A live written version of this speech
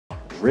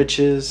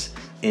riches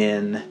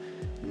in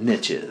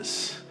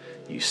niches.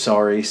 You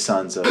sorry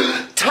sons of...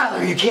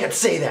 Tyler, you can't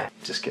say that.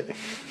 Just kidding.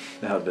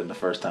 That would have been the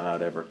first time I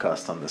would ever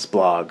cussed on this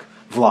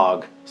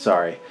vlog,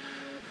 sorry.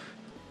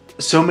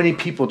 So many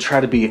people try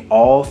to be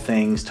all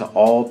things to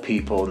all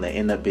people and they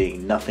end up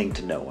being nothing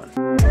to no one.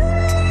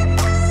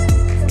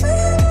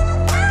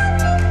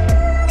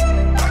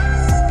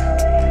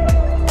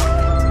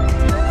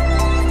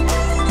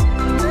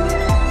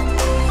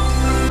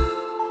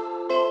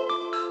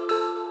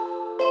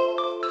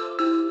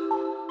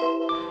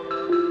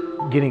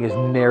 Getting as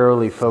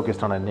narrowly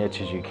focused on a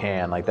niche as you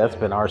can, like that's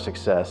been our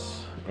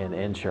success in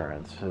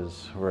insurance,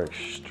 is we're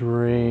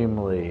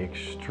extremely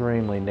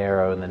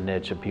narrow in the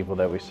niche of people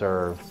that we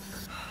serve.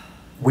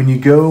 When you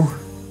go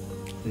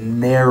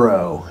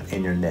narrow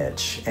in your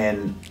niche,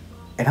 and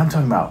I'm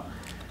talking about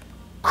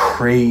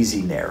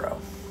crazy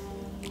narrow,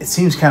 it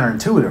seems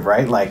counterintuitive,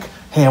 right? Like,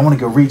 hey, I want to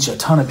go reach a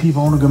ton of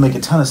people, I want to go make a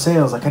ton of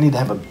sales, like I need to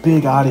have a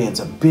big audience,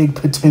 a big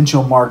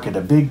potential market,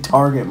 a big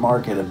target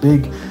market, a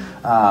big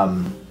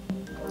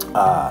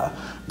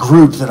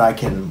group that I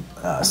can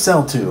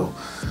sell to.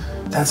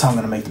 That's how I'm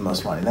going to make the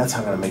most money. That's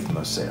how I'm going to make the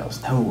most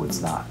sales. No, it's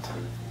not.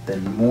 The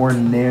more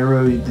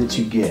narrow that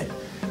you get,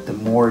 the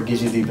more it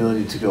gives you the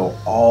ability to go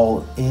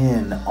all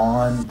in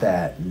on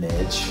that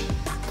niche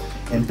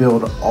and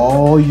build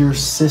all your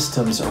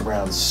systems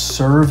around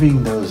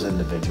serving those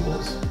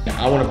individuals.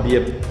 I want to be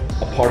a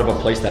part of a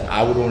place that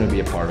I would want to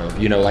be a part of,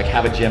 you know, like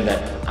have a gym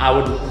that I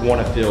would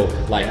want to feel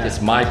like it's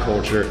my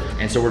culture.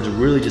 And so we're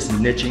really just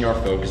niching our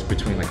focus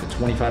between like the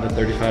 25 to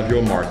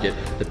 35-year-old market,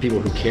 the people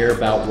who care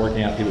about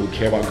working out, people who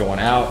care about going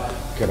out,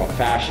 who care about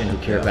fashion, who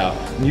care about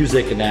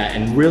music and that.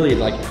 And really,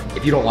 like,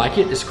 if you don't like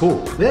it, it's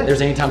cool. Yeah.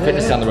 There's Anytime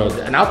Fitness down the road.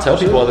 And I'll tell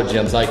people other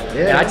gyms, like,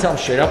 and I tell them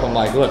straight up, I'm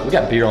like, look, we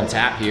got beer on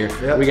tap here.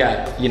 Yep. We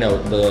got, you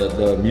know,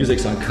 the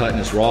music's uncut and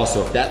it's raw.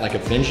 So if that like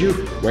offends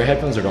you, wear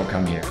headphones or don't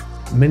come here.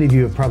 Many of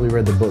you have probably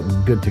read the book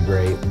Good to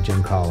Great,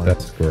 Jim Collins.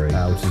 That's great.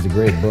 Which is a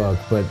great book,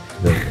 but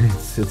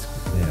it's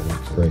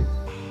great.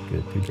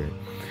 Good to Great.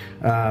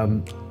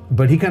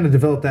 But he kind of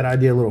developed that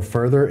idea a little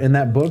further in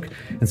that book.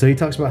 And so he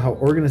talks about how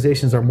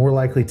organizations are more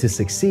likely to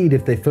succeed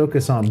if they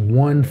focus on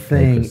one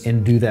thing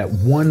and do that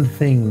one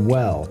thing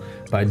well.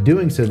 By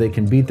doing so, they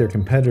can beat their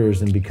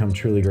competitors and become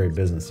truly great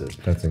businesses.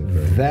 That's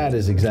incredible. That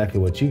is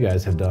exactly what you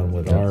guys have done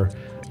with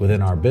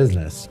within our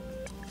business.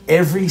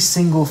 Every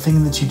single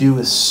thing that you do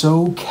is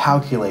so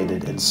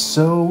calculated and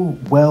so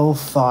well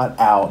thought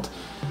out.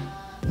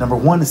 Number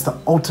one, it's the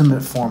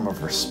ultimate form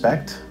of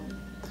respect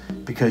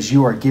because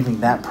you are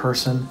giving that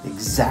person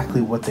exactly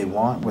what they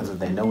want, whether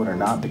they know it or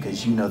not,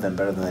 because you know them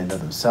better than they know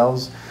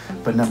themselves.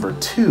 But number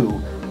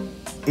two,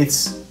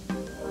 it's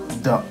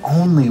the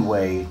only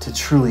way to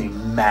truly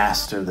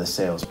master the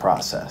sales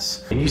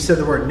process. And you said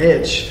the word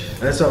niche,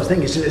 and that's what I was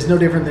thinking. It's no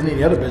different than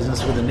any other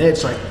business with a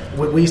niche. Like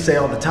what we say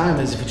all the time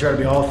is if you try to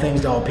be all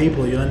things to all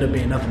people, you end up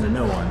being nothing to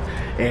no one.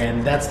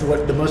 And that's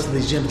what most of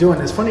these gyms do.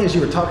 And it's funny, as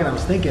you were talking, I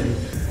was thinking,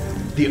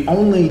 the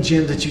only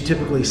gyms that you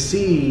typically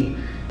see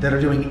that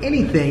are doing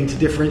anything to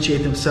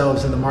differentiate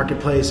themselves in the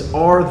marketplace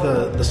are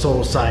the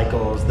Soul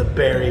Cycles, the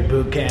Barry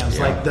boot camps,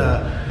 like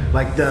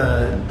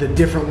the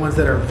different ones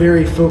that are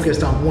very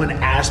focused on one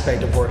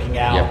aspect of working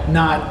out,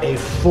 not a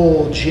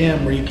full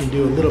gym where you can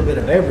do a little bit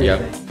of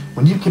everything.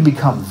 When you can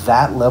become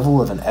that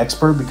level of an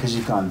expert because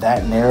you've gone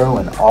that narrow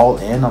and all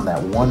in on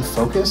that one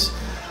focus,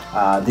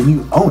 then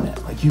you own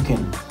it. Like you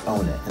can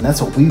own it. And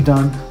that's what we've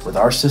done with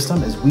our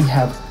system is we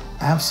have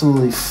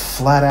absolutely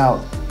flat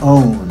out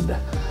owned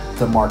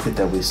the market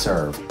that we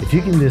serve. If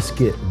you can just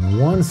get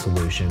one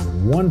solution,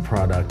 one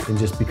product, and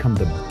just become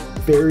the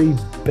very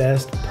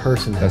best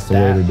person at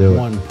that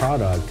one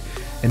product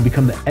and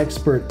become the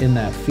expert in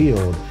that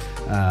field,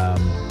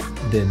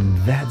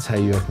 then that's how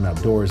you open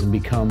up doors and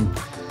become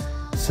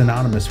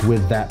synonymous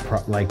with that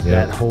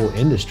that whole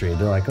industry.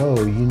 They're like,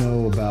 oh, you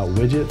know about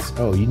widgets?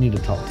 Oh, you need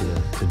to talk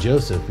to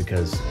Joseph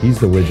because he's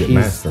the widget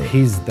master.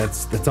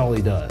 That's all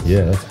he does.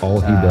 Yeah, that's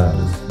all he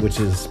does. Which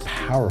is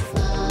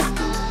powerful.